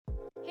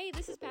Hey,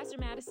 this is Pastor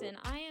Madison.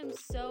 I am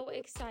so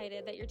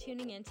excited that you're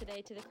tuning in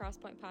today to the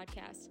Crosspoint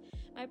Podcast.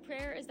 My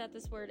prayer is that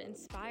this word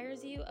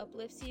inspires you,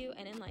 uplifts you,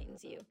 and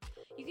enlightens you.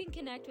 You can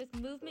connect with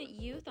Movement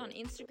Youth on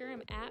Instagram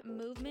at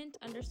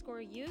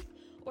movement_youth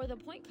or the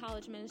Point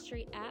College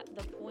Ministry at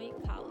The Point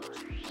College.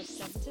 Let's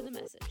jump into the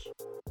message.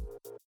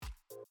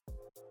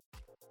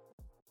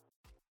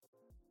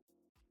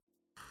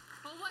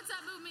 Well, what's up,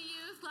 Movement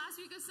Youth? Last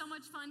week was so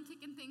much fun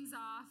kicking things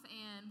off,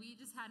 and we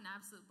just had an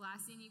absolute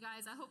blast seeing you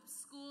guys. I hope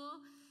school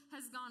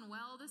has gone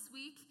well this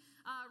week.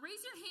 Raise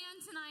your hand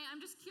tonight.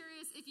 I'm just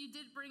curious if you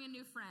did bring a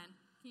new friend.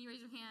 Can you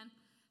raise your hand?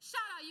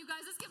 Shout out, you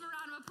guys. Let's give a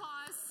round of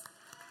applause.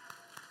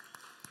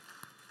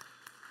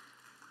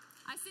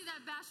 I see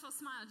that bashful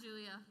smile,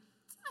 Julia.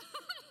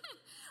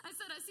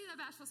 I see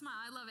that bashful smile.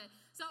 I love it.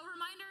 So,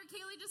 reminder,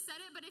 Kaylee just said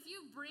it, but if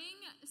you bring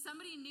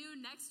somebody new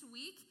next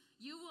week,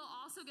 you will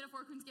also get a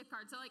Four Queens gift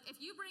card. So, like,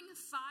 if you bring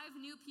 5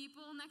 new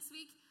people next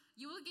week,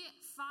 you will get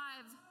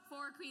 5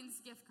 Four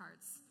Queens gift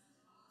cards.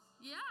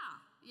 Yeah.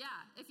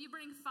 If you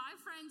bring 5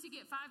 friends, you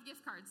get 5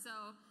 gift cards. So,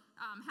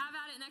 have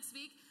at it next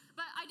week.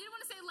 But I did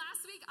want to say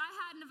last week, I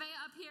had Nevaeh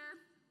up here.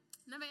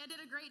 Nevaeh did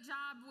a great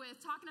job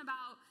with talking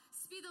about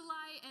Speed the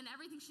Light and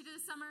everything she did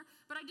this summer.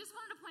 But I just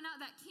wanted to point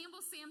out that Campbell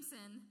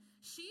Sampson,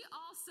 she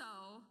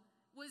also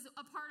was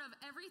a part of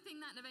everything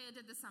that Nevaeh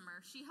did this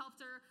summer. She helped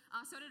her,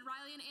 so did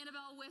Riley and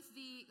Annabelle with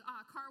the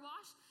car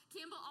wash.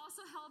 Campbell also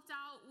helped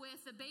out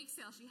with the bake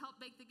sale. She helped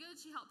bake the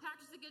goods. She helped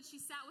package the goods.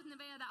 She sat with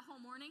Nevaeh that whole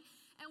morning.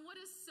 And what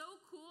is so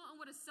cool and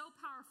what is so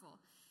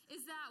powerful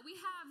is that we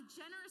have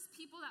generous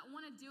people that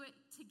want to do it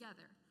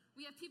together.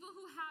 We have people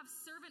who have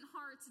servant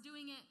hearts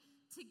doing it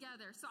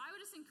together. So I would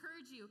just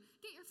encourage you,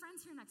 get your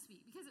friends here next week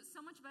because it's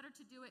so much better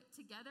to do it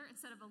together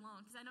instead of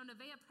alone. Because I know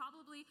Nevaeh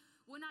probably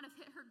would not have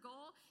hit her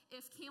goal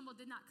if Campbell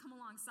did not come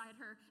alongside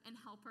her and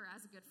help her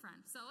as a good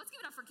friend. So let's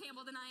give it up for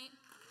Campbell tonight.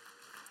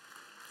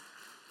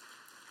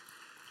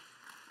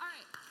 All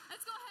right,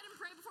 let's go ahead and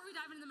pray before we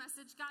dive into the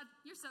message. God,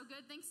 you're so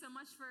good. Thanks so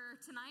much for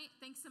tonight.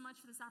 Thanks so much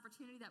for this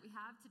opportunity that we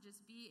have to just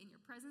be in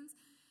your presence.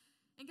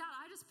 And God,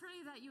 I just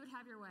pray that you would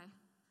have your way.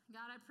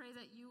 God, I pray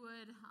that you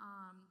would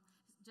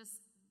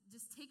just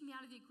take me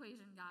out of the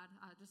equation, God.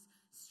 Just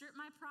strip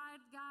my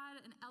pride,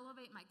 God, and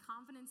elevate my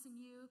confidence in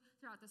you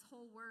throughout this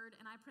whole word.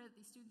 And I pray that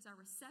these students are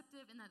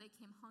receptive and that they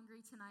came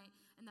hungry tonight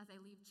and that they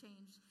leave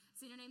changed.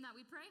 It's in your name that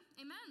we pray.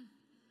 Amen.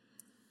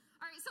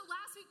 All right, so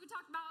last week we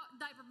talked about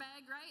diaper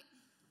bag, right?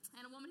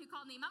 And a woman who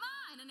called me mama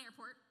in an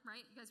airport,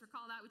 right? You guys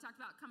recall that? We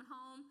talked about coming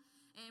home,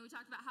 and we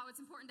talked about how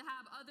it's important to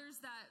have others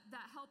that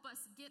help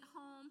us get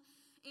home.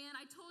 And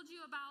I told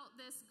you about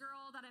this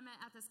girl that I met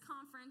at this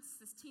conference,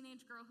 this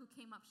teenage girl who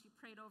came up. She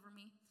prayed over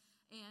me,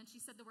 and she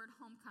said the word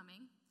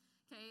homecoming.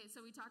 Okay,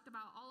 so we talked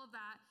about all of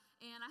that.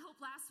 And I hope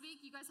last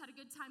week you guys had a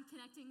good time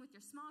connecting with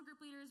your small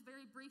group leaders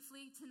very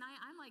briefly. Tonight,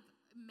 I'm like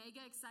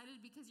mega excited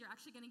because you're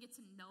actually going to get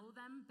to know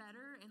them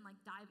better and like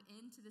dive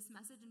into this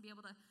message and be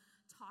able to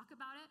talk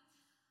about it.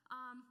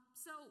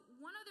 So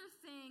one other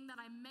thing that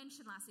I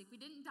mentioned last week, we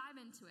didn't dive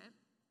into it,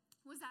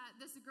 was that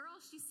this girl,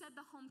 she said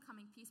the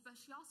homecoming piece, but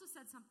she also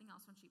said something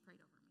else when she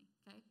prayed over me,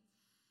 okay?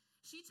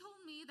 She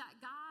told me that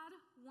God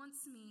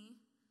wants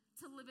me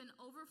to live an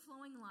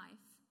overflowing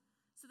life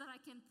so that I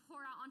can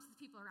pour out onto the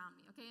people around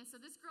me, okay? And so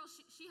this girl,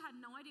 she had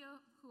no idea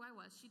who I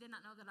was. She did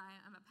not know that I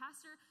am a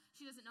pastor.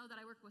 She doesn't know that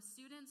I work with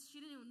students. She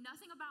knew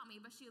nothing about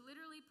me, but she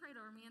literally prayed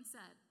over me and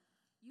said,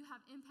 you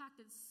have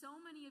impacted so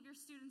many of your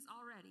students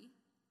already.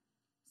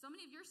 So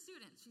many of your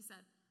students, she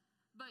said,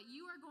 but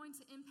you are going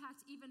to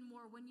impact even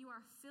more when you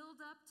are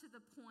filled up to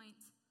the point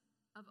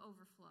of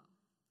overflow.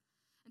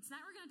 And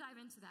tonight we're going to dive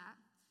into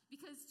that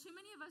because too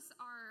many of us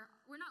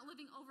we're not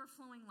living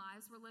overflowing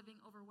lives, we're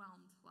living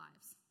overwhelmed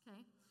lives,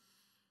 okay?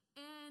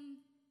 And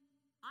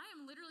I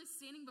am literally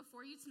standing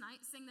before you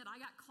tonight saying that I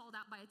got called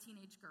out by a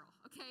teenage girl,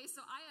 okay?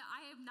 So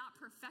I have not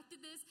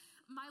perfected this.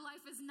 My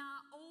life is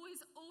not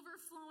always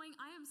overflowing.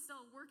 I am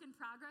still a work in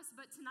progress,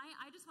 but tonight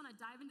I just want to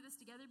dive into this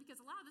together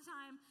because a lot of the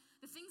time,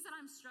 the things that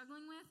I'm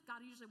struggling with,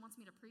 God usually wants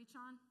me to preach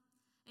on,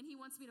 and he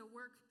wants me to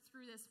work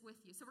through this with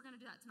you. So we're going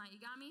to do that tonight. You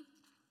got me?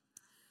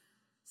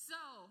 So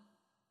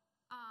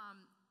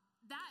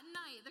that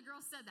night, the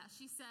girl said that.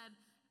 She said,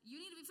 you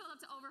need to be filled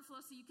up to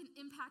overflow so you can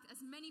impact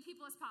as many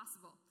people as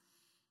possible.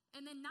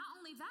 And then not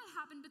only that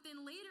happened, but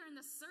then later in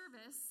the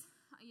service,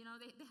 you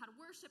know, they had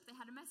worship, they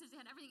had a message, they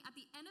had everything. At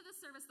the end of the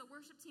service, the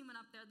worship team went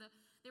up there.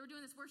 They were doing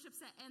this worship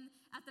set. And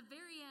at the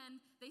very end,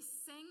 they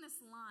sang this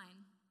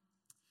line.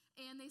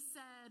 And they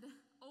said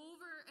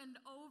over and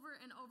over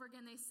and over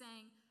again, they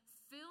sang,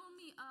 fill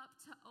me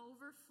up to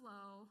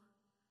overflow.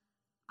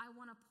 I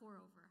want to pour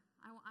over.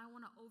 I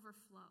want to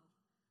overflow.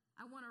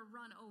 I want to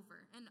run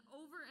over. And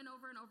over and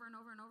over and over and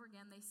over and over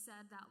again, they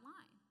said that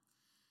line.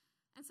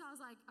 And so I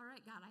was like, all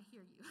right, God, I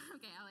hear you.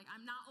 Okay,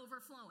 I'm not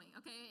overflowing,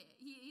 okay?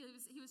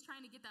 He was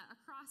trying to get that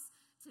across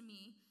to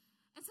me.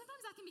 And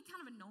sometimes that can be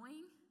kind of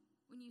annoying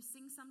when you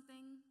sing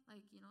something,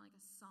 like, you know, like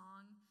a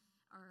song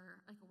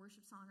or like a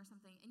worship song or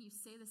something, and you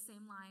say the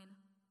same line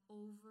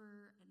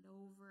over and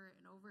over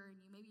and over, and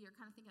maybe you're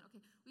kind of thinking,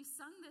 okay, we've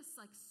sung this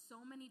like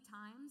so many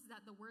times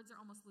that the words are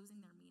almost losing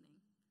their meaning.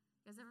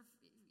 You guys ever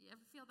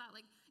feel that?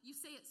 Like you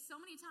say it so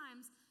many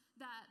times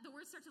that the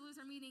words start to lose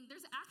their meaning.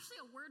 There's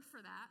actually a word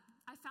for that.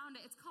 I found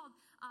it. It's called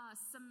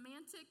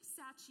semantic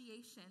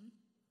satiation.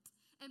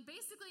 And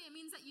basically it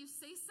means that you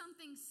say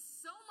something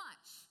so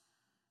much,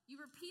 you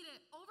repeat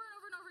it over and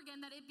over and over again,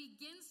 that it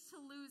begins to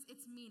lose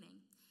its meaning.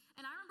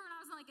 And I remember when I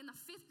was in the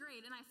 5th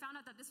grade and I found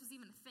out that this was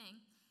even a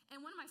thing. And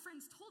one of my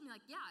friends told me,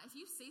 like, yeah, if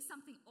you say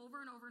something over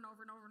and over and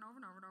over and over and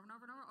over and over and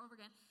over and over and over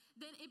again,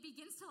 then it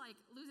begins to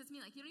lose its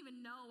meaning. Like you don't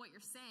even know what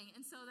you're saying.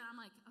 And so then I'm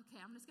like,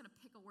 okay, I'm just gonna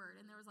pick a word.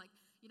 And there was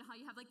you know how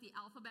you have the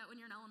alphabet when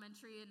you're in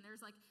elementary, and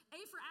there's A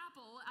for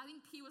apple. I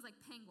think P was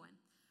penguin.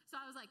 So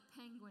I was like,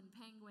 penguin,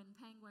 penguin,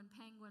 penguin,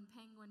 penguin,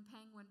 penguin,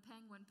 penguin,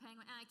 penguin,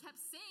 penguin. And I kept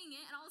saying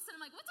it, and all of a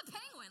sudden I'm like, what's a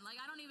penguin?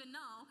 I don't even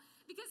know,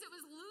 because it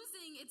was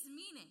losing its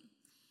meaning.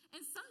 And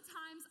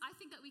sometimes I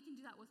think that we can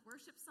do that with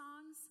worship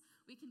songs.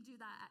 We can do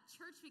that at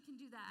church. We can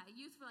do that at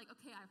youth. We're like,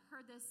 okay, I've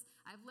heard this.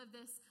 I've lived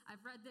this.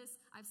 I've read this.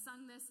 I've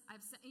sung this. I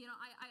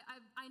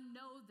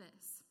know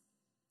this.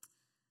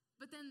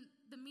 But then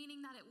the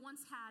meaning that it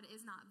once had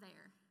is not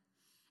there.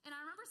 And I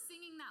remember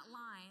singing that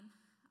line,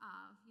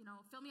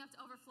 fill me up to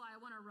overflow, I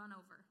want to run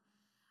over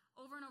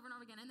and over and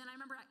over again. And then I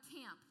remember at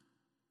camp,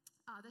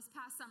 this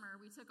past summer,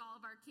 we took all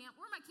of our camp.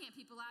 Where are my camp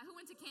people at? Who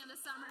went to camp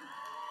this summer?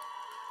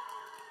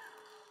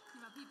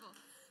 My people.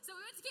 So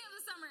we went to camp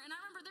this summer, and I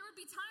remember there would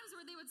be times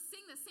where they would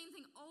sing the same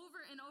thing over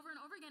and over and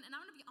over again. And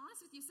I'm going to be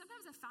honest with you,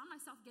 sometimes I found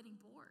myself getting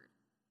bored.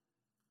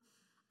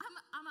 I'm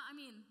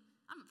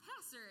a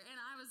pastor, and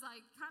I was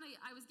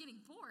I was getting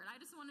bored. I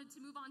just wanted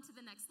to move on to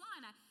the next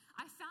line.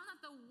 I found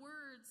that the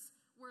words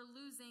were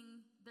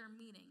losing their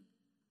meaning.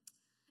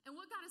 And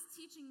what God is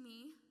teaching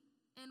me,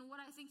 and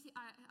what I think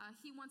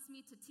He wants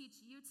me to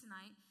teach you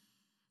tonight,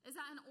 is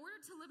that in order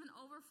to live an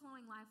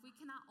overflowing life, we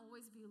cannot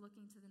always be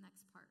looking to the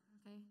next part,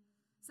 okay?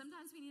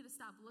 Sometimes we need to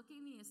stop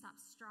looking, we need to stop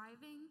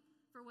striving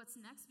for what's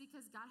next,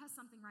 because God has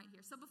something right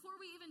here. So before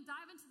we even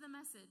dive into the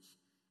message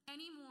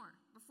anymore,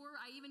 before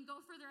I even go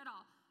further at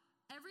all,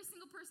 every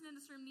single person in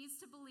this room needs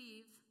to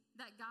believe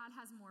that God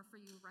has more for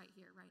you right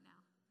here, right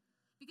now.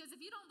 Because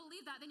if you don't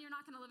believe that, then you're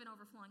not going to live an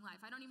overflowing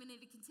life. I don't even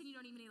need to continue,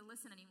 don't even need to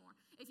listen anymore.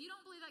 If you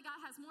don't believe that God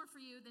has more for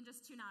you, then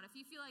just tune out. If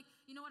you feel like,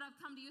 you know what, I've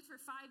come to youth for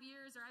 5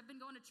 years, or I've been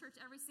going to church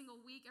every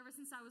single week ever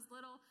since I was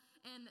little,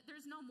 and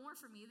there's no more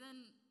for me,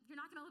 then you're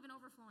not going to live an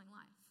overflowing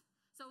life.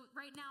 So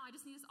right now, I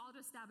just need us all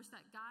to establish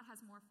that God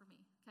has more for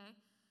me, okay?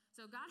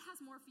 So God has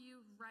more for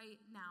you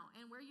right now.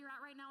 And where you're at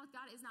right now with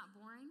God is not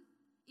boring,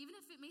 even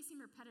if it may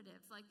seem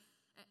repetitive.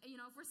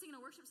 If we're singing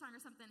a worship song or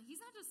something, He's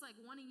not just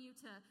wanting you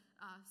to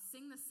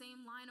sing the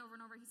same line over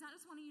and over. He's not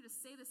just wanting you to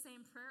say the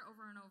same prayer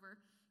over and over.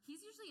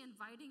 He's usually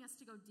inviting us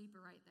to go deeper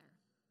right there.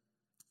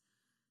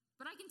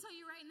 But I can tell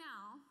you right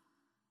now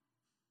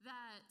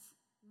that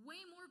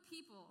way more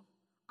people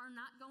are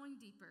not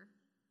going deeper.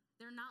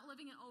 They're not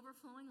living an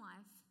overflowing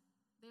life.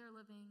 They are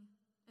living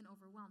an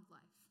overwhelmed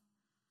life.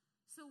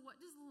 So what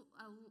does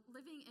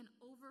living an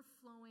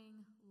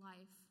overflowing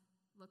life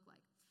look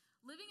like?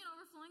 Living an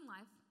overflowing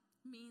life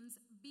means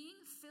being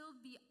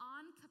filled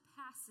beyond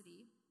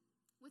capacity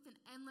with an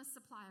endless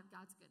supply of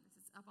God's goodness.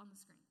 It's up on the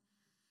screen.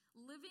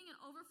 Living an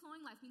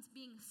overflowing life means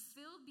being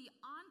filled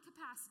beyond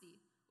capacity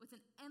with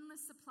an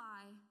endless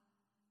supply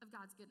of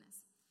God's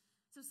goodness.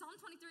 So Psalm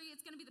 23,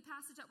 it's going to be the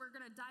passage that we're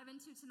going to dive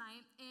into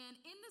tonight. And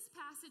in this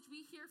passage,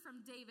 we hear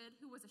from David,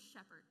 who was a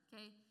shepherd,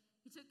 okay?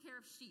 He took care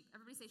of sheep.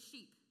 Everybody say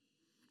sheep.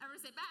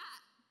 Everybody say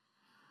bat.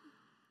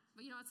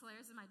 But you know what's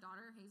hilarious is my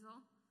daughter, Hazel.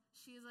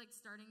 She is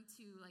starting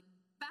to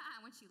bat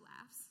when she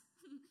laughs.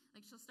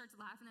 She'll start to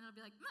laugh, and then it'll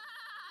be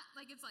 "Mah!"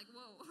 It's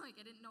whoa, I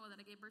didn't know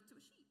that I gave birth to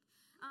a sheep.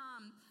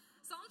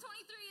 Psalm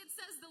 23, it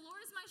says, "The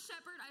Lord is my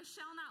shepherd, I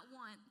shall not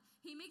want.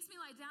 He makes me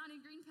lie down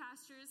in green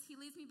pastures. He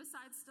leads me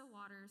beside still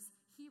waters.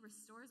 He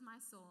restores my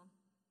soul.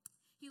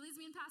 He leads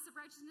me in paths of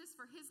righteousness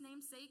for His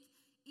name's sake.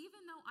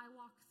 Even though I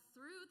walk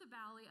through the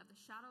valley of the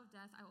shadow of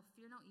death, I will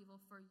fear no evil,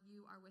 for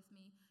You are with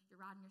me. Your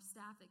rod and Your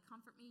staff, they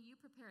comfort me. You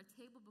prepare a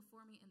table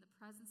before me in the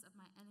presence of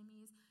my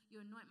enemies.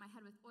 You anoint my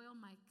head with oil.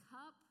 My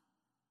cup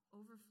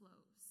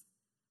overflows.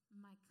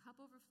 My cup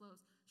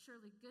overflows.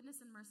 Surely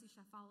goodness and mercy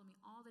shall follow me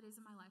all the days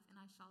of my life, and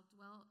I shall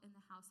dwell in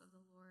the house of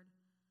the Lord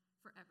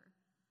forever."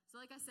 So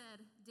like I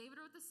said, David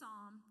wrote the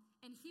psalm,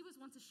 and he was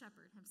once a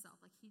shepherd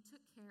himself. He took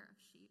care of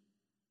sheep.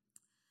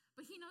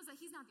 But he knows that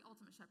he's not the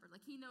ultimate shepherd.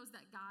 He knows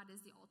that God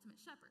is the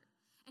ultimate shepherd.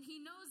 And he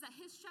knows that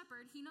his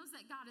shepherd, he knows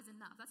that God is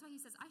enough. That's why he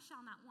says, I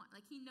shall not want.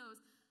 He knows,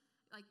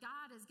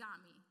 God has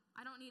got me.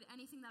 I don't need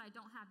anything that I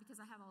don't have,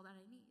 because I have all that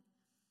I need.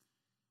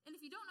 And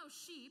if you don't know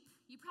sheep,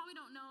 you probably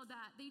don't know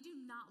that they do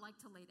not like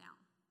to lay down.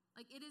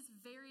 It is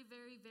very,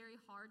 very, very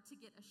hard to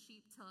get a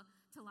sheep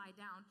to lie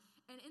down.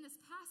 And in this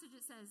passage,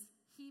 it says,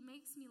 He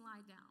makes me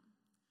lie down.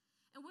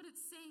 And what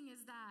it's saying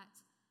is that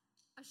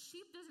a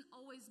sheep doesn't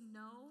always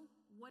know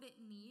what it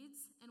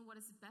needs and what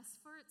is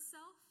best for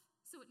itself,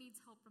 so it needs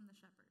help from the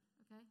shepherd,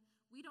 okay?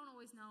 We don't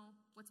always know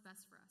what's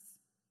best for us.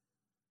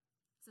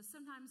 So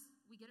sometimes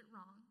we get it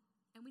wrong,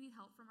 and we need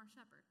help from our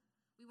shepherd.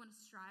 We want to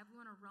strive,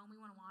 we want to roam, we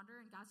want to wander,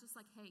 and God's just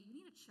like, hey, you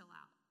need to chill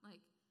out.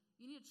 Like,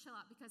 you need to chill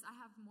out because I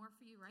have more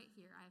for you right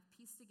here. I have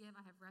peace to give,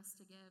 I have rest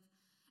to give.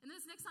 And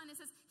this next line, it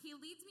says, he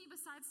leads me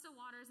beside still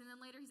waters. And then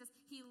later he says,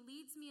 he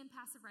leads me in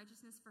paths of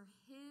righteousness for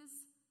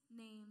his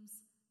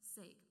name's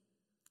sake.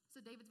 So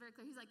David's very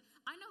clear. He's like,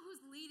 I know who's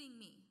leading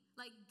me.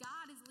 Like,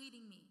 God is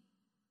leading me.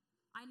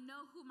 I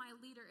know who my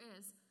leader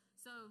is.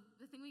 So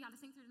the thing we got to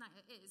think through tonight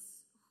is,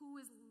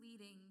 who is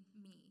leading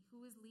me?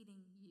 Who is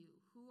leading you?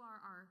 Who are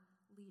our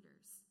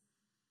leaders?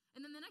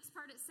 And then the next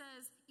part, it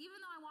says, even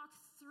though I walk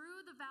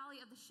through the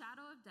valley of the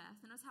shadow of death,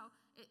 and notice how,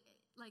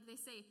 like they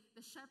say,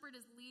 the shepherd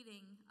is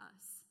leading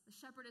us. The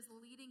shepherd is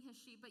leading his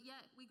sheep, but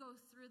yet we go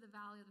through the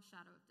valley of the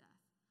shadow of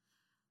death.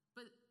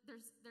 But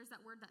there's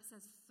that word that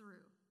says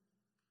through.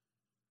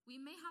 We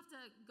may have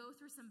to go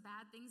through some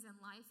bad things in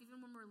life,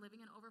 even when we're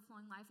living an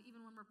overflowing life,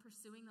 even when we're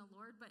pursuing the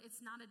Lord, but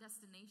it's not a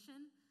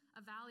destination.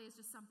 A valley is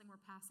just something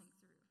we're passing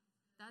through.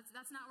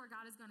 That's not where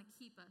God is going to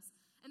keep us.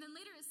 And then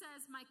later it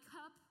says, my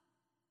cup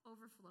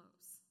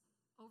overflows.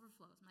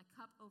 Overflows. My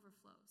cup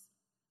overflows.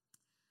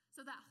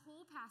 So that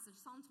whole passage,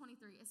 Psalm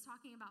 23, is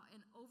talking about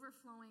an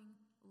overflowing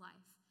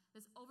life.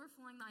 This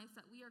overflowing life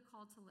that we are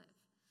called to live.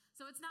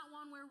 So it's not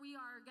one where we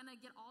are going to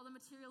get all the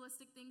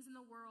materialistic things in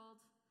the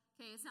world.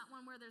 Okay, it's not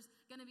one where there's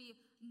going to be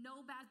no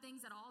bad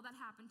things at all that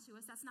happen to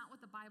us. That's not what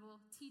the Bible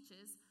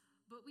teaches.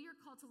 But we are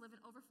called to live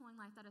an overflowing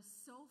life that is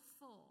so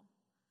full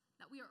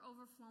that we are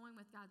overflowing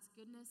with God's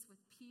goodness,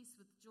 with peace,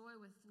 with joy,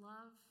 with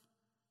love,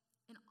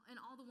 and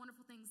all the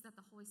wonderful things that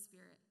the Holy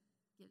Spirit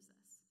gives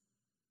us.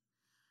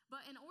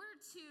 But in order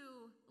to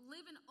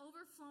live an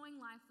overflowing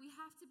life, we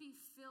have to be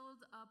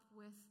filled up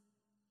with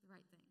the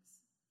right things.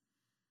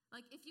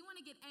 Like, if you want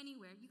to get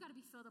anywhere, you got to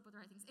be filled up with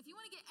the right things. If you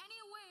want to get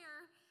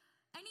anywhere,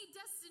 any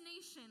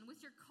destination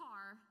with your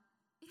car,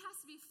 it has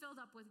to be filled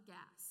up with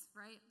gas,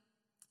 right?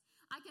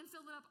 I can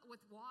fill it up with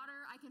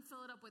water. I can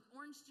fill it up with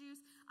orange juice.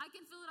 I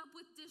can fill it up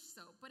with dish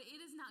soap, but it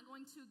is not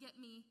going to get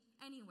me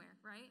anywhere,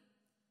 right?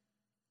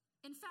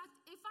 In fact,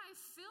 if I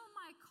fill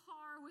my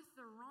car with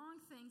the wrong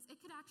things,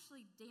 it could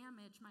actually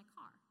damage my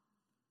car.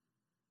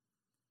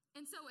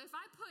 And so if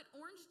I put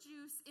orange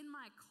juice in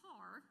my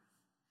car,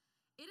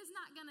 it is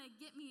not going to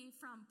get me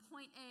from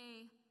point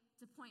A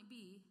to point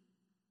B,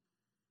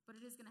 but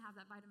it is going to have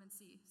that vitamin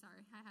C.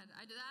 Sorry, I had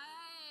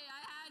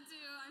to.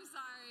 I'm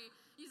sorry.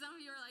 Some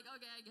of you are like,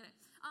 okay, I get it.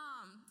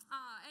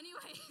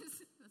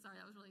 Anyways,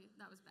 sorry,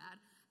 that was bad.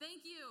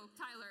 Thank you,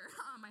 Tyler,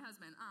 my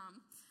husband.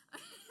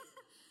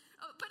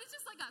 But it's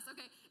just like us,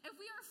 okay? If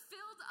we are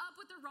filled up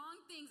with the wrong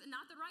things and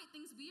not the right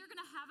things, we are going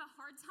to have a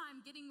hard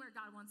time getting where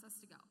God wants us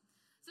to go.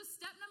 So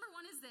step number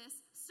 1 is this: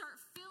 start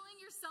filling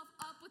yourself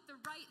up with the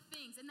right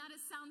things. And that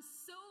sounds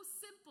so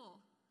simple,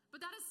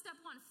 but that is step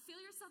 1. Fill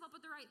yourself up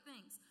with the right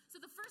things.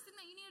 So the first thing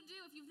that you need to do,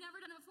 if you've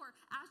never done it before,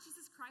 ask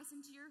Jesus Christ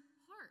into your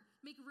heart.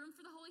 Make room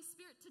for the Holy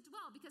Spirit to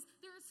dwell, because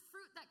there is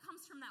fruit that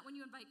comes from that when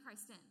you invite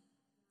Christ in.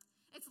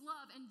 It's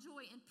love and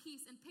joy and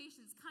peace and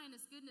patience,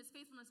 kindness, goodness,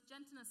 faithfulness,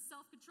 gentleness,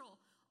 self-control.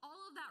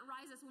 All of that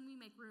rises when we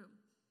make room.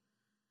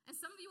 And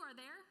some of you are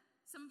there.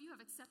 Some of you have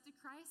accepted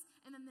Christ.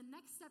 And then the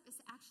next step is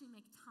to actually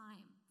make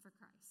time for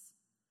Christ.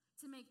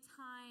 To make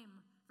time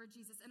for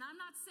Jesus. And I'm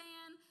not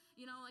saying,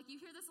 like you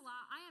hear this a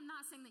lot. I am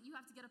not saying that you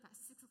have to get up at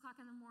 6 o'clock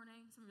in the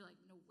morning. Some of you are like,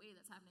 no way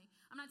that's happening.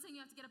 I'm not saying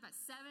you have to get up at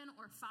 7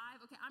 or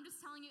 5. Okay, I'm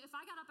just telling you, if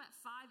I got up at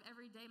 5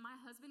 every day, my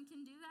husband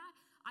can do that,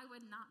 I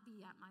would not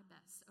be at my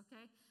best,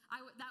 okay?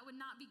 That would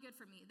not be good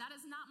for me. That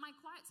is not my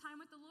quiet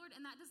time with the Lord,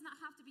 and that does not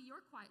have to be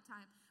your quiet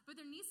time. But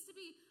there needs to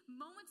be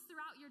moments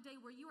throughout your day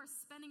where you are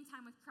spending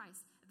time with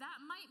Christ. That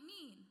might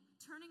mean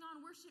turning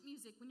on worship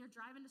music when you're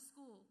driving to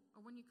school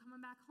or when you're coming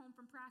back home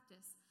from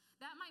practice.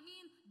 That might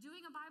mean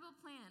doing a Bible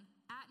plan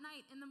at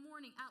night, in the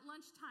morning, at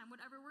lunchtime,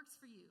 whatever works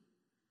for you.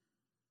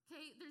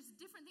 Okay, there's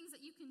different things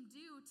that you can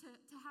do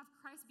to have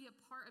Christ be a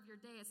part of your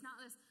day. It's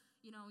not this,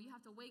 you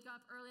have to wake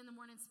up early in the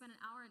morning and spend an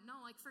hour. No,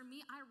 like for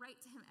me, I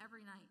write to him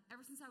every night.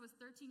 Ever since I was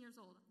 13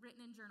 years old, written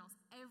in journals,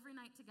 every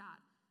night to God.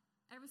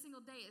 Every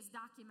single day is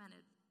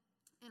documented.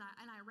 And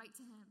I write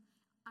to him.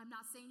 I'm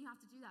not saying you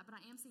have to do that, but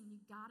I am saying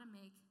you got to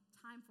make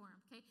time for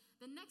him, okay?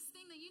 The next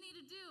thing that you need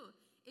to do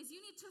is you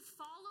need to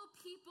follow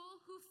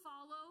people who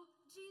follow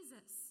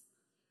Jesus.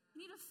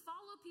 You need to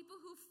follow people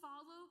who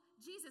follow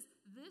Jesus.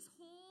 This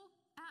whole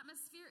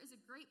atmosphere is a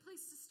great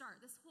place to start.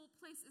 This whole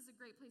place is a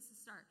great place to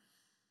start.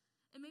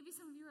 And maybe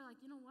some of you are like,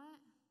 you know what?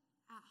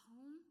 At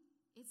home,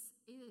 it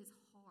is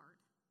hard.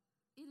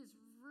 It is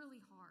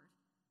really hard.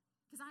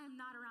 Because I am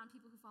not around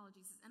people who follow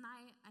Jesus. And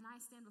I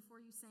stand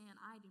before you saying,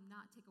 I do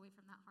not take away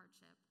from that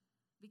hardship.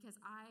 Because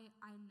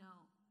I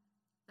know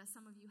that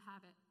some of you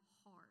have it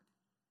hard.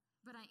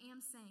 But I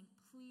am saying,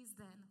 please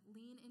then,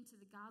 lean into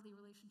the godly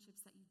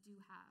relationships that you do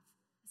have,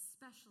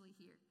 especially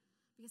here.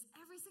 Because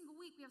every single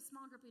week we have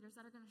small group leaders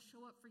that are going to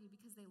show up for you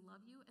because they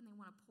love you and they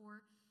want to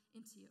pour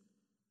into you.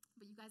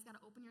 But you guys got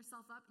to open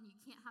yourself up, and you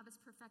can't have this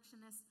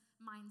perfectionist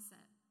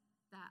mindset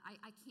that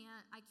I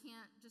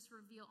can't just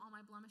reveal all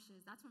my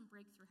blemishes. That's when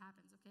breakthrough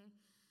happens, okay?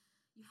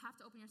 You have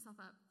to open yourself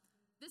up.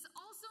 This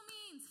also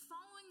means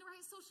following the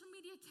right social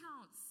media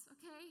accounts,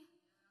 okay?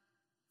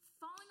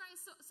 Following right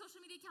social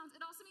media accounts.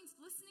 It also means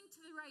listening to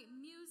the right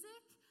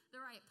music,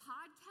 the right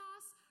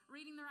podcasts,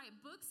 reading the right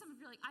books. Some of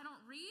you are like, I don't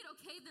read.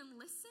 Okay,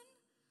 then listen.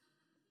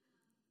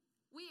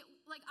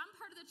 I'm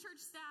part of the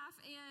church staff,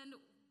 and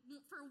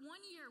for 1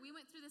 year, we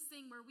went through this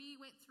thing where we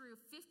went through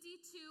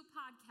 52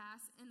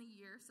 podcasts in a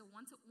year, so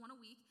one a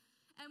week,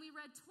 and we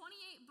read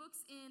 28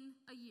 books in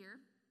a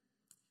year.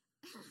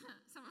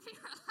 Some of you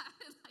are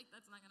laughing like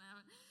that's not going to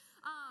happen.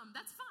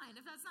 That's fine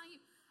if that's not you.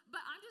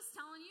 But I'm just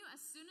telling you, as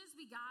soon as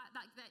we got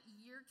that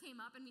year came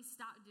up and we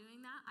stopped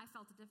doing that, I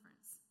felt a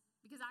difference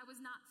because I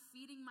was not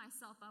feeding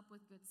myself up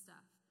with good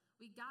stuff.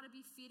 We got to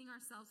be feeding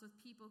ourselves with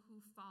people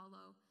who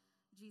follow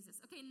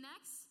Jesus. Okay,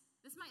 next,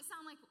 this might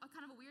sound like a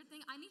kind of a weird thing.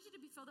 I need you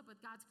to be filled up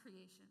with God's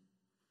creation.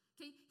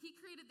 Okay, He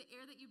created the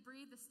air that you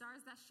breathe, the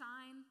stars that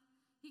shine.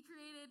 He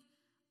created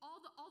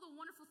all the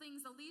wonderful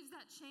things, the leaves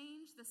that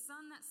change, the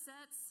sun that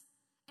sets.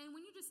 And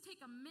when you just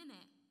take a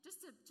minute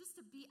just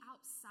to be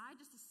outside,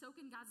 just to soak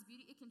in God's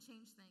beauty, it can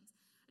change things.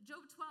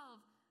 Job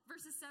 12,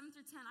 verses 7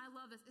 through 10, I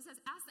love this. It says,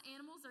 ask the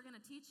animals, they're going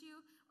to teach you,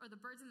 or the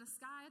birds in the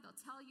sky,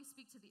 they'll tell you,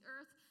 speak to the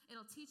earth,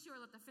 it'll teach you, or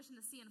let the fish in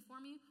the sea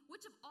inform you.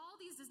 Which of all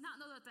these does not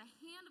know that the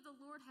hand of the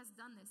Lord has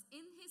done this?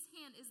 In His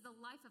hand is the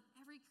life of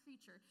every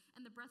creature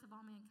and the breath of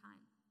all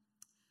mankind.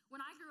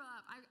 When I grew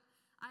up,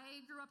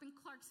 I grew up in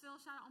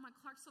Clarksville. Shout out all my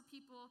Clarksville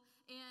people.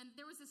 And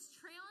there was this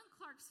trail in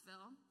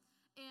Clarksville,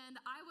 and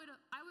I would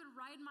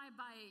ride my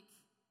bike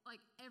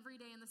like every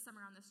day in the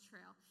summer on this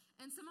trail.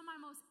 And some of my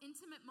most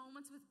intimate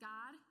moments with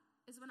God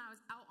is when I was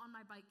out on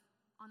my bike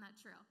on that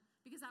trail,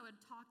 because I would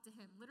talk to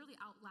Him literally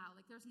out loud.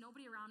 Like there's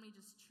nobody around me,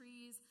 just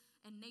trees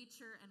and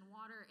nature and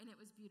water, and it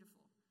was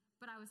beautiful.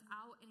 But I was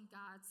out in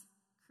God's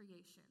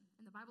creation.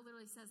 And the Bible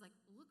literally says, like,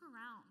 look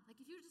around. Like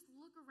if you just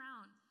look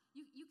around,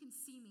 you can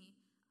see me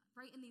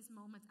right in these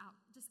moments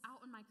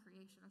out in my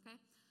creation, okay?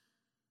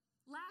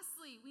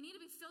 Lastly, we need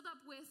to be filled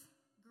up with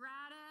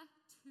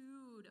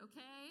gratitude,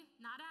 okay?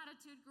 Not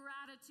attitude,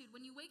 gratitude.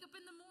 When you wake up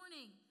in the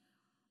morning,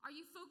 are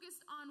you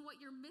focused on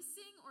what you're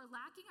missing or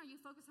lacking? Are you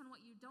focused on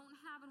what you don't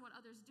have and what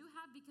others do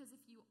have? Because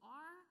if you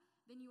are,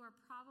 then you are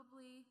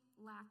probably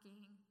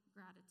lacking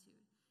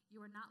gratitude. You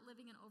are not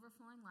living an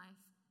overflowing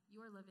life. You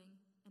are living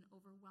an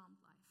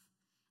overwhelmed life.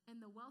 And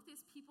the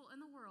wealthiest people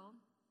in the world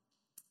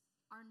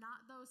are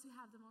not those who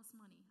have the most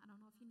money. I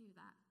don't know if you knew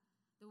that.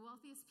 The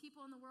wealthiest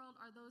people in the world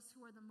are those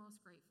who are the most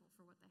grateful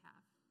for what they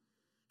have.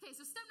 Okay,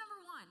 so step number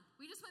 1,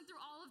 we just went through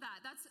all of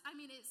that.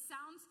 It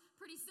sounds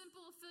pretty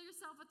simple. Fill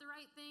yourself with the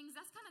right things.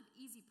 That's kind of the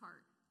easy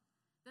part.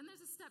 Then there's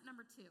a step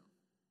number 2,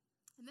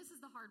 and this is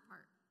the hard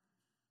part.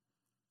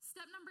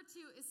 Step number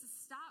 2 is to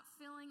stop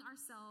filling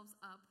ourselves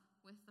up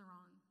with the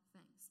wrong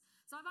things.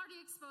 So I've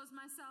already exposed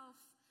myself.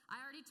 I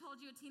already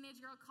told you a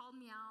teenage girl called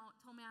me out,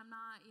 told me I'm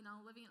not,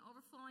 living an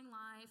overflowing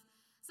life.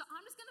 So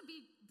I'm just going to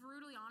be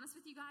brutally honest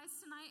with you guys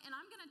tonight, and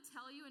I'm going to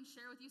tell you and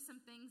share with you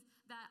some things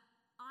that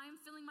I'm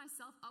filling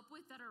myself up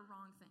with that are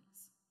wrong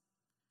things.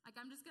 Like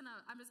I'm just gonna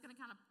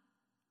kind of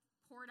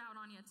pour it out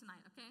on you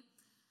tonight, okay?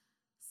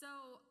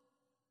 So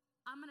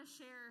I'm gonna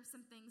share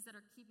some things that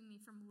are keeping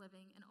me from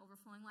living an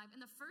overflowing life.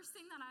 And the first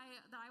thing that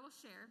I will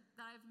share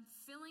that I'm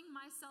filling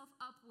myself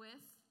up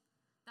with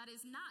that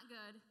is not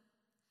good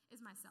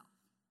is myself.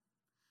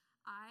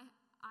 I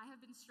have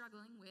been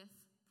struggling with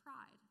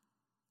pride.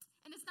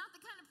 And it's not the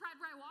kind of pride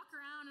where I walk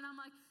around and I'm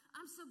like,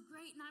 I'm so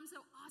great and I'm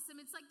so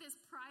awesome. It's like this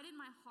pride in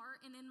my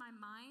heart and in my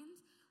mind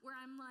where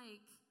I'm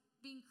like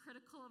being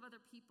critical of other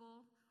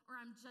people or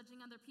I'm judging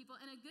other people.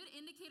 And a good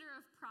indicator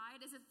of pride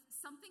is if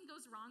something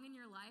goes wrong in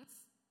your life,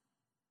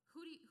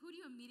 who do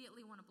you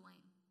immediately want to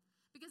blame?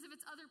 Because if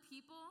it's other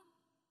people,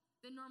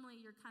 then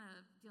normally you're kind of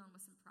dealing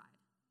with some pride,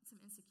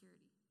 some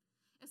insecurity.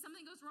 If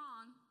something goes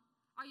wrong,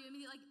 are you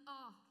immediately like,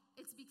 oh,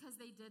 it's because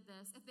they did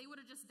this. If they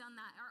would have just done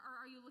that, or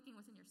are you looking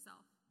within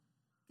yourself?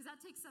 Because that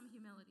takes some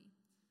humility.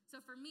 So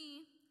for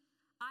me,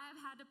 I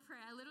have had to pray.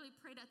 I literally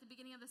prayed at the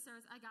beginning of the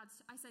service. I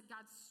said,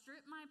 God,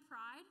 strip my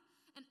pride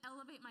and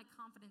elevate my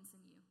confidence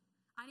in you.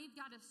 I need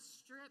God to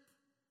strip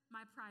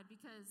my pride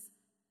because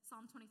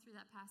Psalm 23,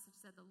 that passage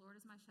said, the Lord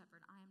is my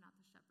shepherd. I am not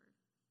the shepherd.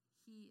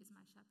 He is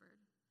my shepherd.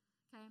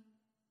 Okay?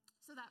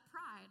 So that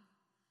pride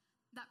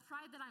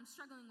that I'm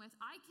struggling with,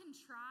 I can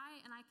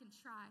try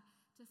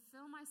to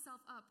fill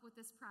myself up with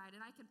this pride.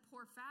 And I can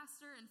pour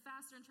faster and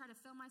faster and try to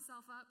fill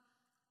myself up.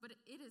 But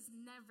it is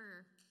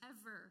never,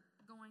 ever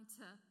going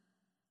to,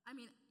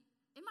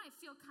 it might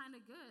feel kind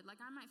of good. Like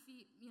I might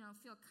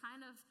feel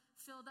kind of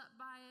filled up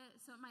by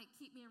it. So it might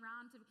keep me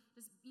around to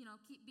just,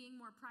 keep being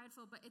more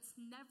prideful. But it's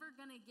never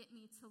going to get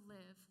me to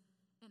live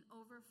an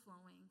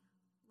overflowing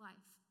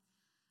life.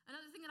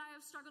 Another thing that I have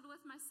struggled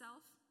with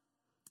myself,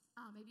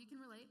 maybe you can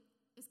relate,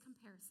 is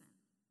comparison.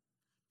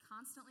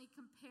 Constantly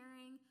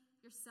comparing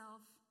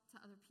yourself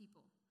to other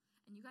people.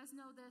 And you guys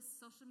know this,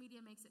 social media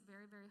makes it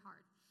very, very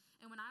hard.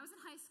 And when I was in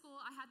high school,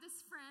 I had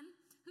this friend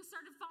who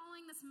started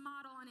following this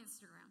model on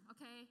Instagram,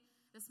 okay?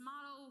 this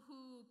model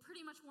who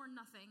pretty much wore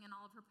nothing in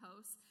all of her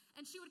posts.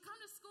 And she would come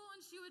to school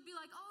and she would be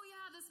like, oh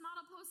yeah, this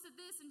model posted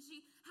this and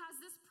she has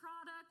this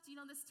product,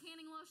 this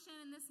tanning lotion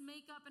and this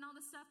makeup and all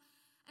this stuff.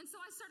 And so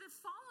I started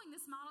following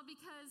this model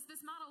because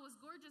this model was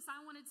gorgeous. I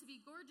wanted to be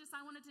gorgeous.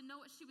 I wanted to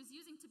know what she was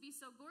using to be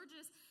so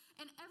gorgeous.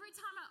 And every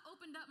time I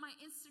opened up my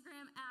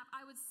Instagram app,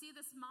 I would see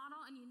this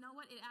model, and you know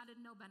what? It added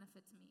no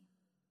benefit to me.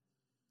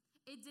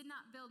 It did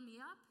not build me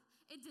up.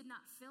 It did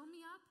not fill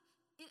me up.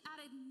 It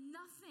added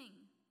nothing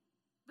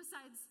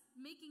besides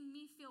making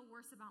me feel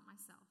worse about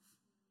myself.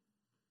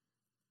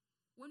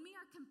 When we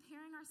are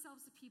comparing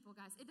ourselves to people,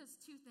 guys, it does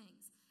two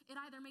things. It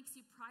either makes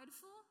you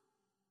prideful,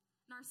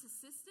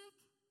 narcissistic,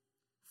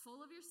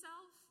 full of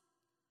yourself,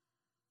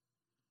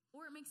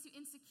 or it makes you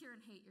insecure and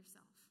hate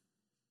yourself.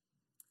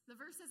 The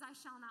verse says, I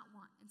shall not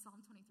want in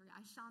Psalm 23. I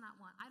shall not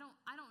want. I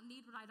don't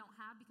need what I don't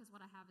have because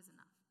what I have is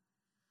enough.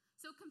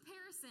 So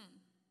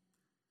comparison.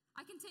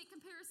 I can take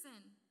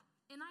comparison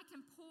and I can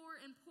pour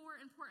and pour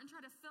and pour and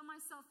try to fill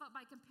myself up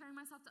by comparing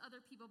myself to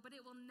other people, but it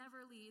will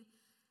never lead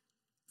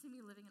to me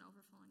living an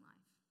overflowing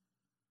life.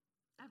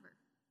 Ever.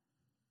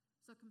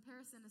 So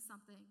comparison is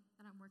something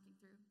that I'm working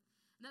through.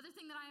 Another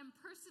thing that I am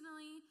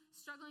personally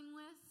struggling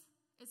with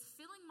is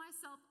filling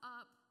myself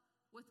up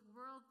with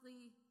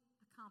worldly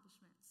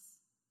accomplishments.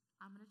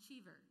 I'm an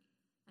achiever.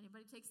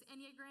 Anybody takes the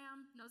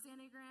Enneagram, knows the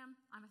Enneagram?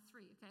 I'm a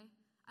 3, okay?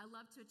 I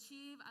love to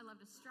achieve. I love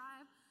to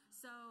strive.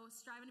 So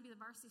striving to be the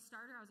varsity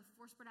starter. I was a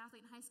 4-sport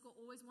athlete in high school.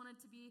 Always wanted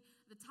to be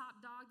the top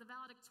dog, the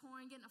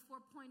valedictorian, getting a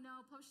 4.0,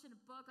 published in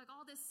a book, like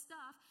all this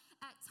stuff.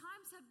 At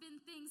times have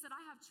been things that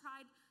I have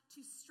tried to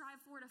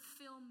strive for to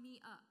fill me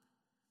up.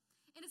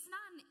 And it's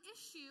not an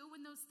issue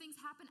when those things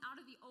happen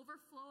out of the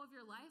overflow of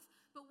your life,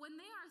 but when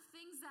they are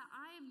things that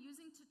I am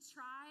using to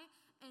try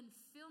and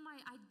fill my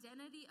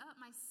identity up,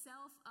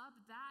 myself up,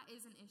 that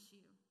is an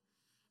issue.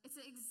 It's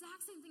the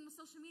exact same thing with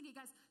social media,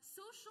 guys.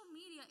 Social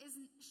media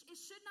it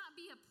should not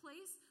be a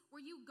place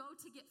where you go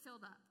to get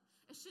filled up.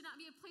 It should not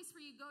be a place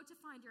where you go to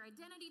find your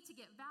identity, to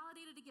get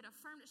validated, to get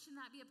affirmed. It should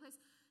not be a place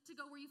to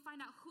go where you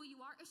find out who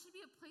you are. It should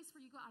be a place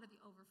where you go out of the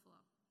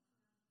overflow.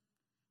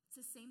 It's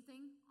the same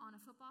thing on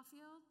a football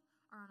field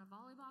or on a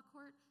volleyball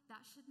court.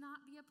 That should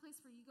not be a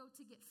place where you go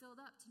to get filled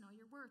up, to know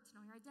your worth, to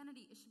know your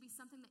identity. It should be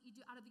something that you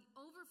do out of the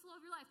overflow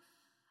of your life.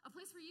 A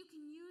place where you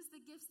can use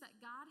the gifts that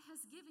God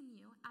has given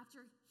you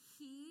after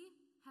He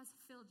has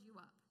filled you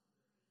up.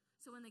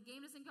 So when the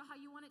game doesn't go how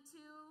you want it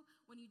to,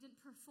 when you didn't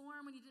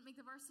perform, when you didn't make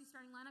the varsity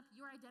starting lineup,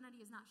 your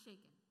identity is not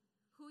shaken.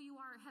 Who you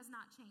are has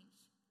not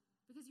changed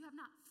because you have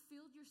not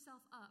filled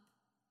yourself up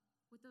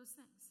with those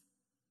things.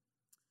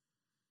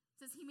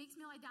 It says, He makes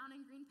me lie down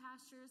in green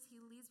pastures.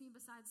 He leads me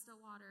beside still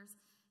waters.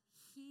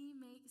 He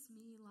makes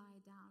me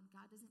lie down.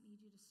 God doesn't need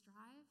you to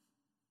strive.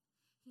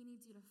 He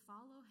needs you to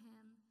follow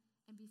Him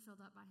and be filled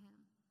up by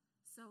Him.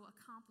 So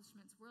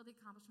accomplishments, worldly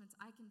accomplishments,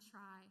 I can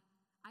try.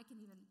 I can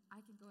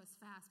go as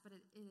fast, but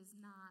it is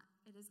going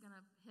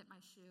to hit my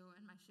shoe,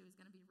 and my shoe is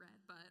going to be red,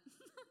 but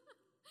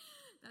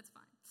that's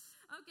fine.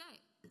 Okay.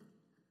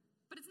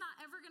 But it's not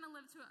ever going to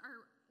lead to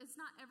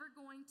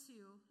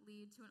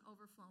an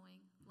overflowing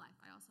life.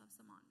 I also have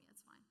some on me.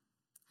 That's fine.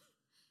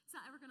 It's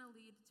not ever going to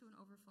lead to an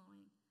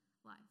overflowing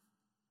life.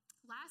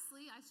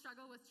 Lastly, I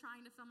struggle with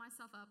trying to fill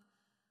myself up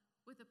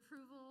with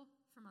approval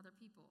from other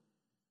people.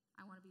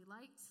 I want to be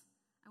liked.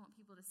 I want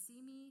people to see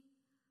me.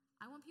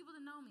 I want people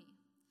to know me.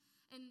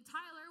 And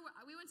Tyler,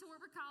 we went to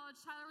Wartburg College.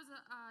 Tyler was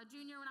a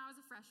junior when I was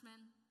a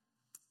freshman.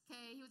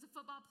 Okay, he was a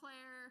football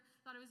player,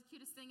 thought it was the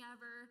cutest thing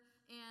ever,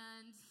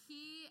 and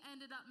he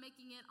ended up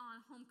making it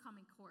on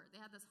homecoming court. They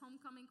had this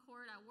homecoming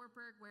court at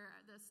Wartburg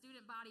where the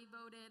student body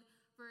voted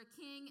for a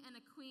king and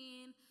a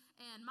queen,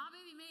 and my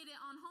baby made it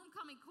on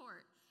homecoming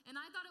court, and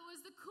I thought it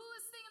was the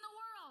coolest thing in the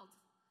world.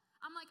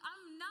 I'm like,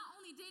 I'm not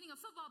only dating a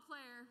football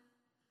player,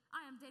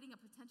 I am dating a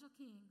potential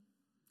king,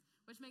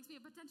 which makes me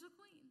a potential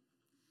queen.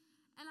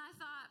 And I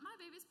thought, my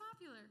baby's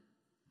popular.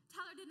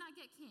 Tyler did not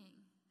get king,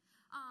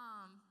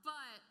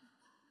 but...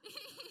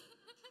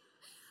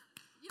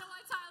 You know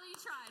what, Tyler? You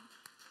tried.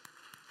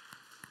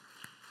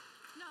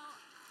 No.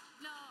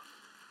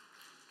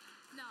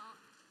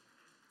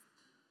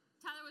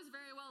 Tyler was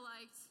very well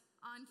liked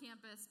on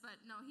campus, but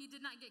no, he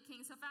did not get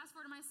king. So fast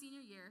forward to my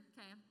senior year,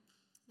 okay?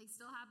 They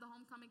still have the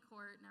homecoming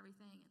court and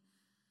everything.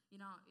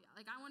 And,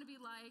 like I want to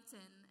be liked,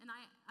 and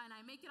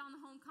I make it on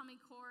the homecoming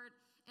court,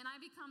 and I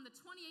become the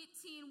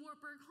 2018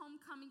 Wartburg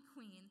homecoming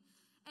queen.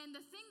 And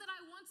the thing that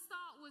I once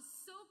thought was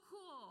so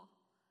cool,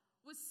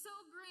 was so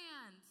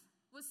grand,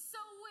 was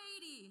so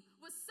weighty,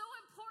 was so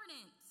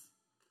important,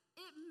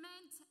 it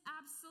meant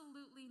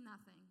absolutely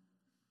nothing.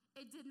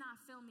 It did not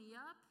fill me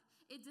up.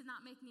 It did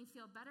not make me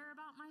feel better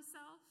about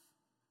myself.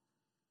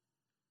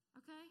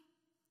 Okay?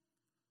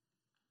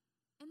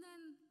 And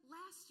then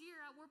last year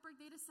at Wartburg,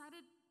 they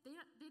decided they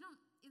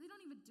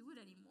don't even do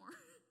it anymore.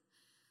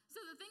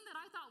 So the thing that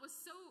I thought was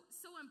so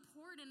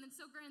important and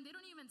so grand, they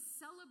don't even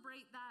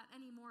celebrate that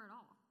anymore at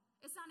all.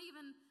 It's not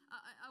even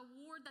an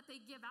award that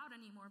they give out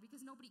anymore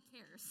because nobody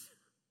cares.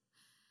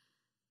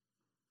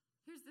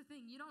 Here's the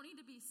thing. You don't need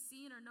to be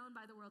seen or known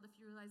by the world if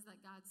you realize that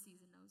God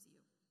sees and knows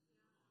you.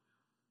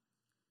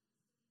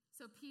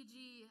 So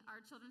PG, our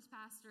children's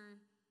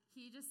pastor,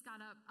 he just got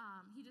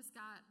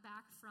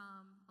back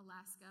from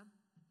Alaska.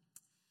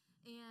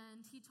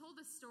 And he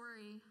told a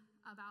story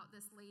about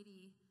this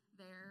lady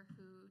there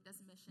who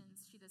does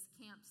missions. She does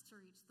camps to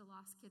reach the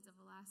lost kids of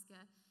Alaska.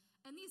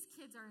 And these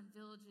kids are in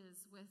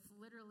villages with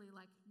literally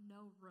like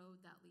no road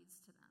that leads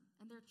to them.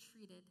 And they're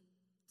treated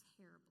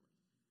terribly.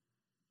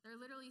 They're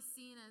literally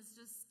seen as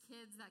just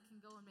kids that can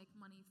go and make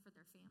money for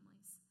their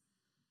families.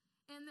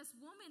 And this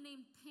woman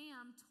named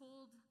Pam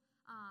told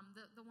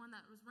the one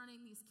that was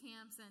running these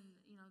camps, and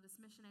this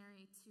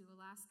missionary to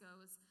Alaska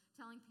was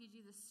telling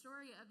PG the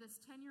story of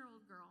this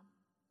 10-year-old girl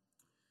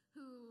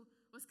who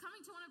was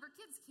coming to one of her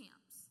kids'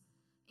 camps.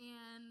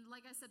 And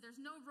like I said,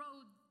 there's no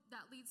road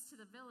that leads to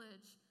the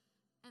village,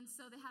 and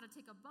so they had to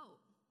take a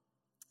boat.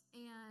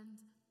 And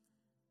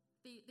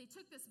they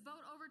took this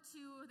boat over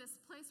to this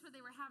place where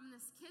they were having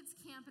this kids'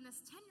 camp, and this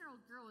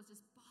 10-year-old girl was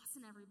just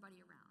bossing everybody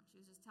around. She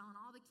was just telling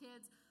all the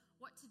kids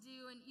what to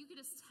do, and you could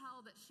just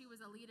tell that she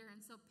was a leader. And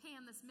so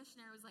Pam, this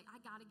missionary, was like,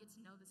 I got to get to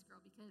know this girl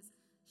because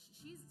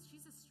she's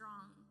a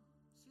strong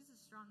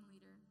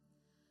leader.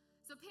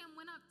 So Pam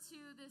went up to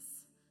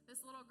this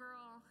little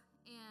girl,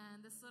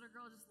 and this little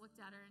girl just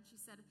looked at her, and she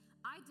said,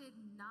 I did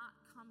not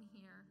come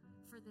here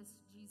for this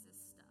Jesus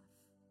stuff.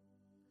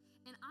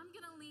 And I'm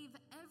going to leave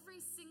every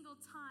single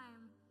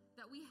time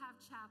that we have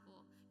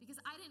chapel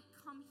because I didn't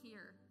come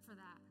here for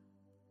that.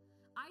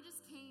 I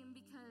just came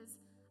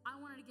because I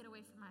wanted to get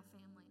away from my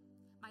family.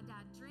 My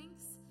dad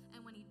drinks, and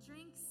when he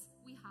drinks,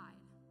 we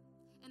hide.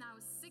 And I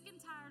was sick and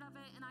tired of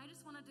it, and I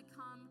just wanted to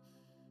come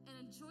and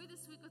enjoy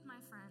this week with my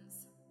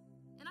friends.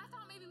 And I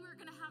thought maybe we were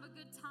going to have a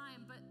good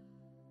time, but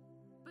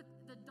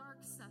the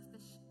dark stuff,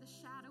 the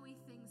shadowy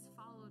things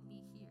followed me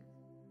here.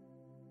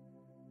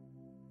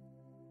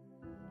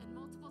 And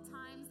multiple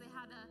times they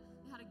had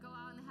to go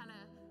out and they had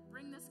to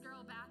bring this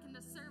girl back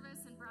into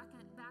service and back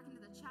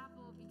into the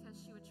chapel because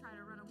she would try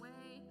to run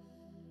away.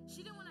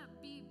 She didn't want to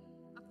be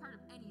a part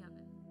of any of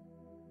it.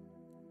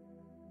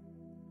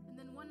 And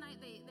then one night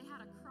they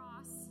had a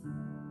cross,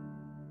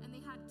 and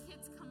they had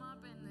kids come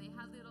up, and they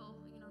had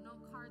little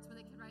note cards where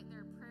they could write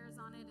their prayers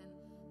on it. And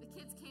the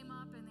kids came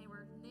up and they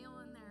were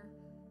nailing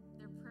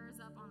their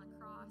prayers up on the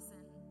cross,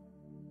 and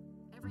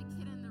every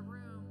kid in the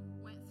room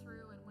went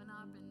through and went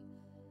up and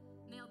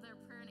nailed their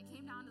prayer. And it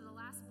came down to the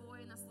last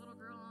boy and this little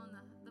girl, and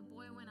the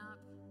boy went up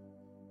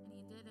and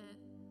he did it.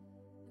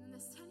 And then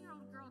this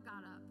 10-year-old girl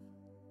got up.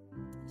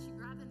 She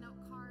grabbed the note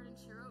card and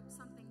she wrote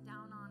something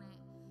down on it,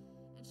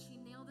 and she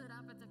nailed it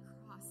up at the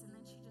cross, and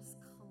then she just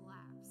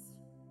collapsed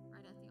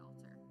right at the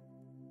altar.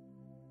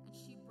 And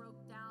she broke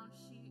down,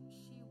 she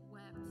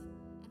wept,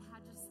 and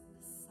had just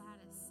the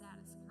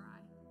saddest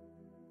cry.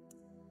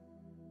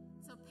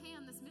 So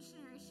Pam, this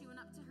missionary, she went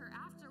up to her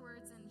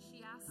afterwards and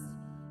she asked,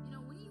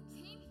 when you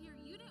came here,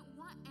 you didn't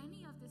want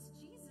any of this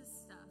Jesus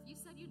stuff. You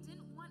said you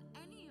didn't want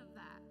any of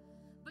that.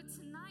 But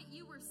tonight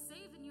you were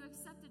saved and you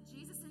accepted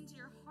Jesus into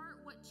your heart.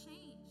 What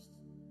changed?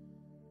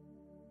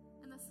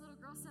 And this little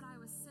girl said,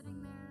 I was sitting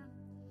there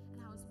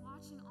and I was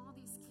watching all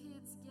these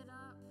kids get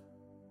up.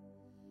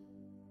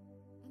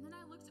 And then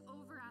I looked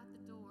over at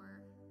the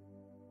door,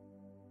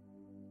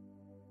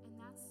 and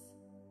that's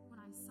when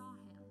I saw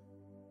him.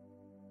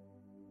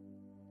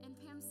 And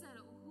Pam said,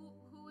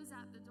 who is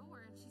at the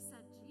door? And she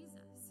said,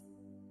 Jesus.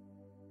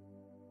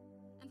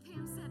 And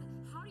Pam said,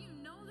 how do you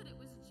know that it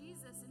was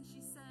Jesus? And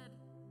she said,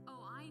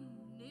 oh, I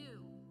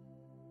knew.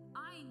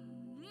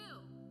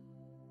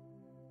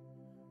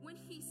 When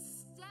he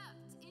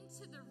stepped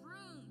into the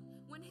room,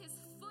 when his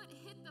foot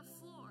hit the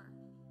floor,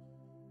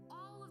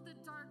 all of the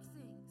dark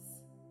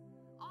things,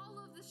 all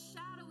of the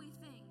shadowy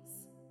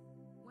things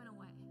went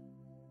away.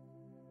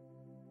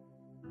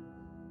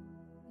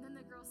 And then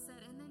the girl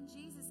said, and then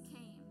Jesus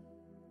came.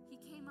 He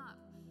came up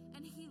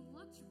and he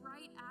looked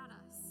right at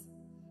us,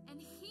 and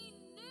he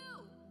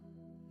knew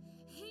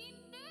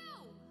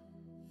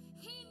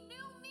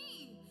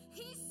me.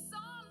 He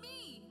saw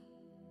me.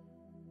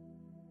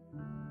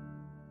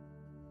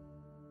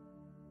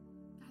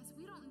 Guys,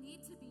 we don't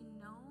need to be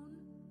known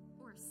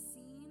or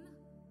seen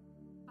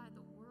by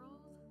the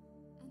world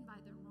and by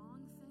the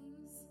wrong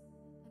things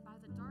and by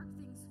the dark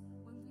things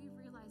when we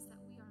realize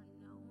that we are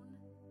known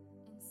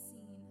and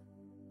seen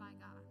by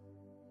God.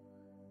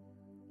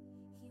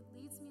 He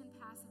leads me in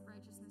paths of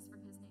righteousness for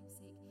his name's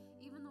sake.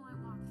 Even though I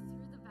walk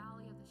through the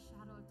valley of the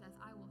shadow of death,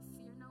 I will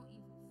fear no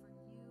evil, for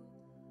you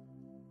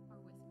are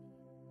with me.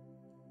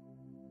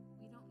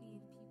 We don't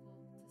need people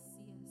to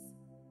see us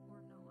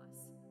or know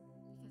us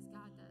because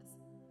God does.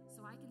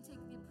 So I can take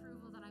the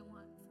approval that I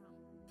want from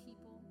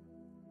people,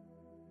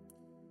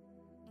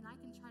 and I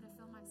can try to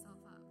fill myself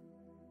up.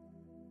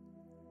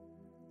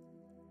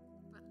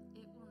 But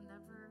it will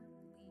never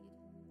lead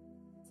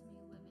to me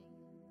living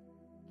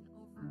an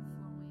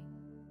overflowing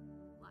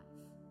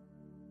life.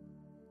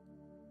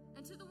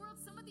 And to the world,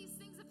 some of these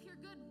things appear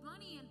good,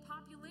 money and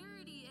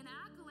popularity and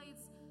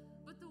accolades,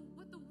 but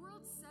what the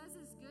world says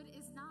is good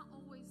is not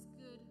always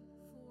good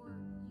for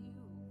you.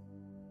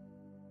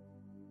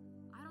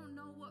 I don't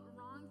know what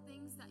wrong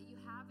things that you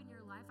have in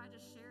your life. I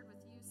just shared with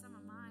you some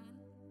of mine.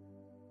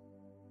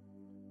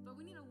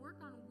 we need to work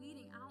on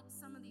weeding out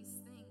some of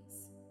these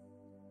things.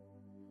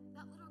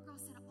 That little girl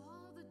said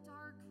all the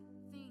dark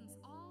things,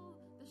 all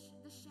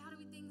the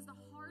shadowy things, the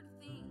hard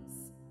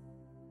things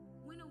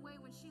went away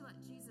when she let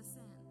Jesus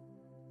in.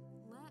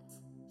 Let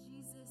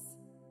Jesus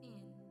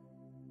in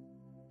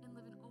and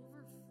live an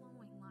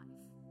overflowing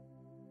life.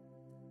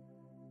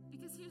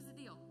 Because here's the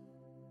deal.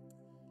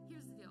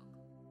 Here's the deal.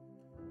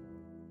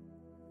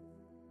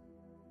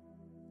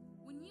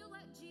 When you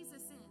let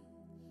Jesus in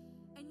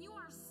and you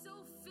are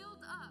so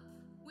filled up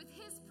with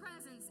his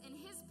presence and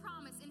his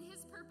promise and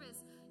his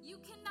purpose, you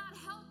cannot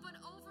help but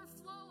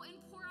overflow and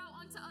pour out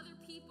onto other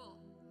people.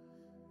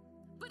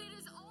 But it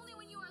is only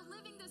when you are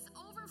living this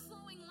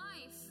overflowing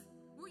life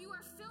where you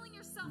are filling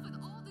yourself with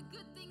all the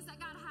good things that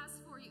God has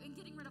for you and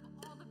getting rid of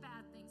all the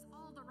bad things,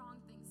 all the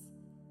wrong things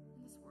in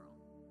this world.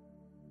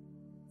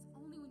 It's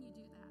only when you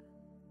do that.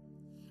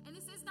 And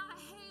this is not a,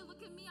 hey,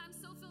 look at me, I'm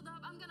so filled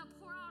up, I'm going to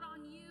pour out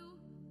on you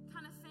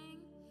kind of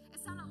thing.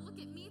 It's not a look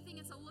at me thing,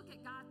 it's a look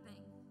at God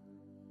thing.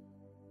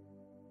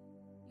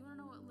 You want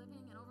to know what living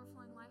an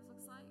overflowing life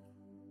looks like?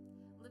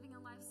 Living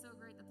a life so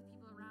great that the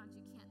people around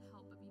you can't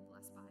help but be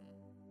blessed by it.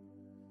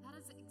 That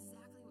is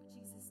exactly what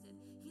Jesus did.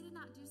 He did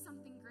not do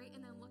something great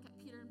and then look at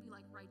Peter and be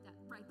like, write that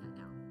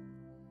down.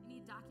 You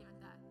need to document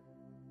that.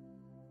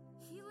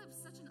 He lived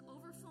such an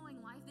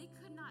overflowing life, they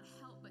could not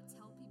help but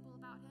tell people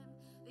about him.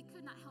 They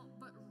could not help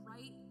but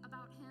write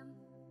about him.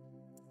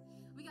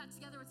 We got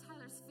together with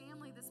Tyler's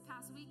family this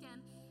past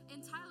weekend,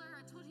 and Tyler,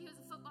 I told you he was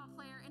a football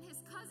player, and his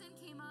cousin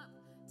came up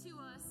to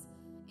us,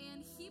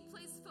 and he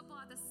plays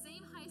football at the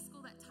same high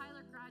school that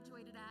Tyler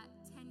graduated at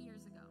 10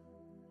 years ago.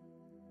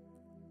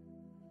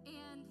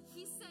 And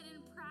he said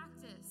in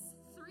practice,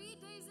 3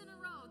 days in a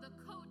row, the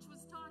coach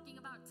was talking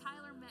about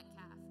Tyler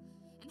Metcalf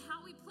and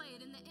how he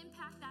played and the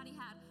impact that he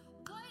had.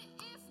 What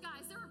if,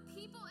 guys, there were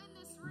people in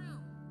this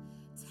room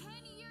 10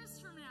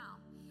 years from now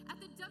at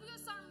the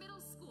WSR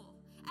Middle School,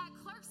 at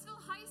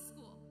Clarksville High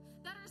School,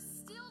 that are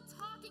still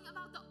talking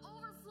about the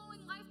overflowing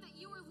life that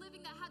you were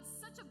living that had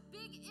such a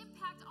big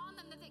impact on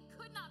them that they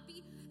could not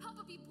help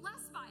but be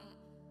blessed by it.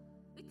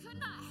 They could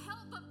not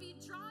help but be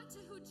drawn to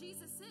who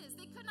Jesus is.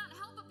 They could not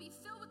help but be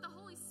filled with the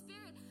Holy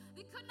Spirit.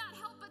 They could not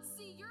help but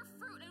see your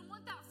fruit and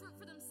want that fruit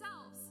for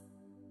themselves.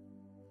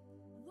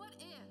 What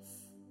if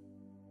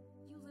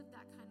you lived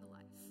that kind of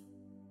life?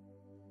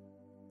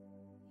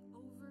 The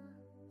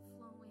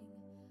overflowing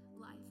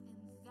life. And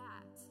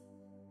that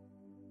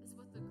is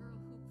what the girl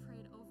who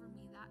prayed over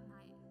me that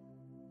night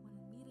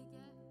wanted me to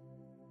get,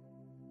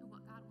 and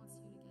what God wants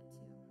you to get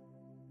too.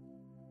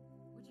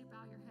 Would you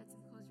bow your heads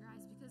and close your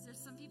eyes? Because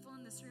there's some people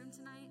in this room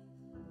tonight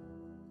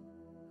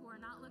who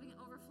are not living an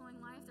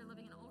overflowing life. They're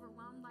living an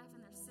overwhelmed life,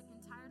 and they're sick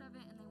and tired of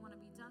it, and they want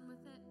to be done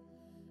with it.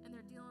 And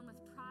they're dealing with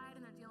pride,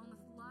 and they're dealing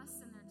with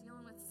lust, and they're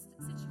dealing with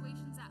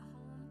situations at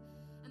home,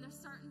 and they're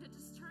starting to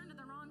just turn to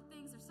the wrong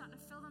things. They're starting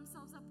to fill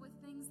themselves up with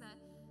things that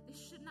they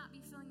should not be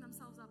filling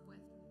themselves up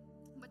with.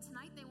 But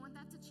tonight they want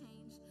that to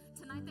change.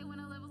 Tonight they want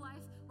to live a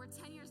life where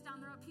 10 years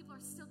down the road, people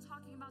are still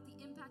talking about the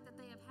impact that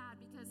they have had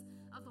because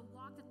of the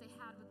walk that they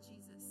had with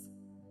Jesus.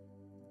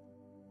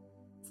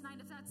 Tonight,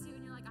 if that's you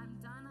and you're like,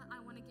 I'm done, I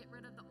want to get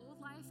rid of the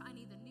old life, I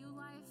need the new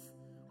life,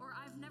 or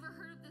I've never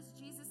heard of this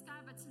Jesus guy,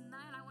 but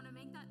tonight I want to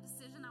make that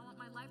decision. I want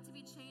my life to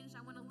be changed.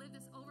 I want to live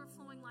this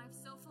overflowing life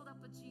so filled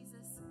up with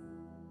Jesus.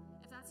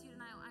 If that's you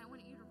tonight, I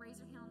want you to raise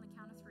your hand on the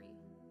count of 3.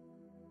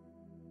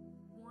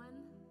 1,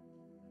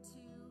 2,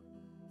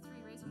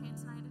 3. Raise your hand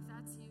tonight if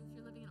that's you. If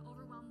you're living an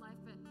overwhelmed life,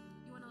 but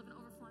you want to live an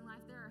overflowing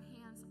life, there are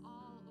hands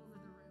all over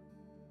the room.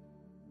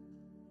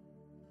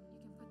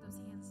 You can put those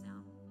hands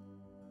down.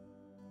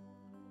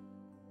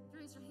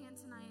 Raise your hand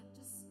tonight.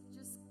 Just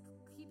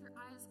keep your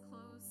eyes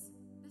closed.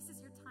 This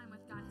is your time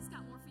with God. He's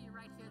got more for you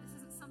right here. This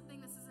isn't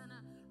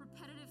a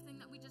repetitive thing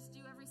that we just do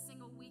every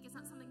single week. It's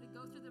not something to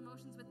go through the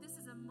motions, but this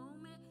is a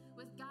moment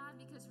with God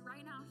because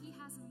right now he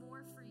has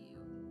more for you.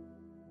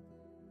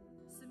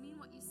 So mean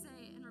what you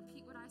say and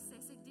repeat what I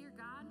say. Say, dear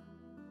God,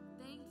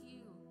 thank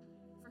you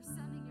for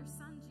sending your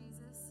son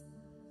Jesus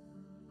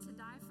to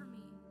die for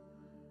me.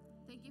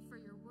 Thank you for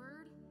your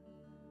word.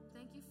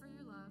 Thank you for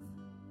your love.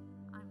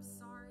 I'm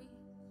sorry.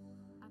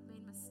 I've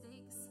made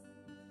mistakes.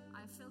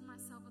 I've filled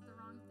myself with the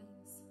wrong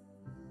things.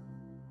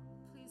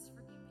 Please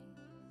forgive me.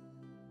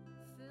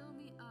 Fill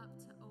me up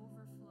to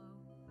overflow.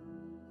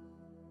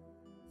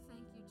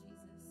 Thank you,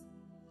 Jesus.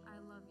 I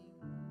love you.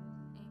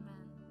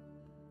 Amen.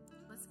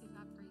 Let's give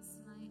God praise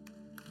tonight.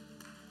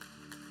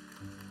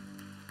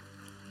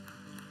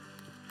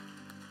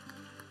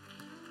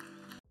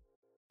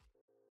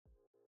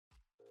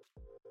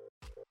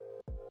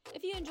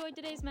 If you enjoyed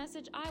today's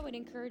message, I would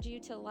encourage you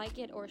to like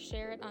it or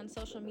share it on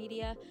social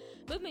media.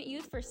 Movement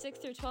Youth for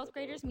 6th through 12th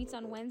graders meets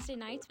on Wednesday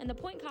nights, and the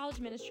Point College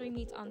Ministry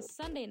meets on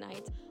Sunday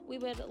nights. We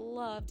would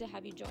love to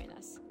have you join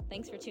us.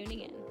 Thanks for tuning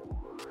in.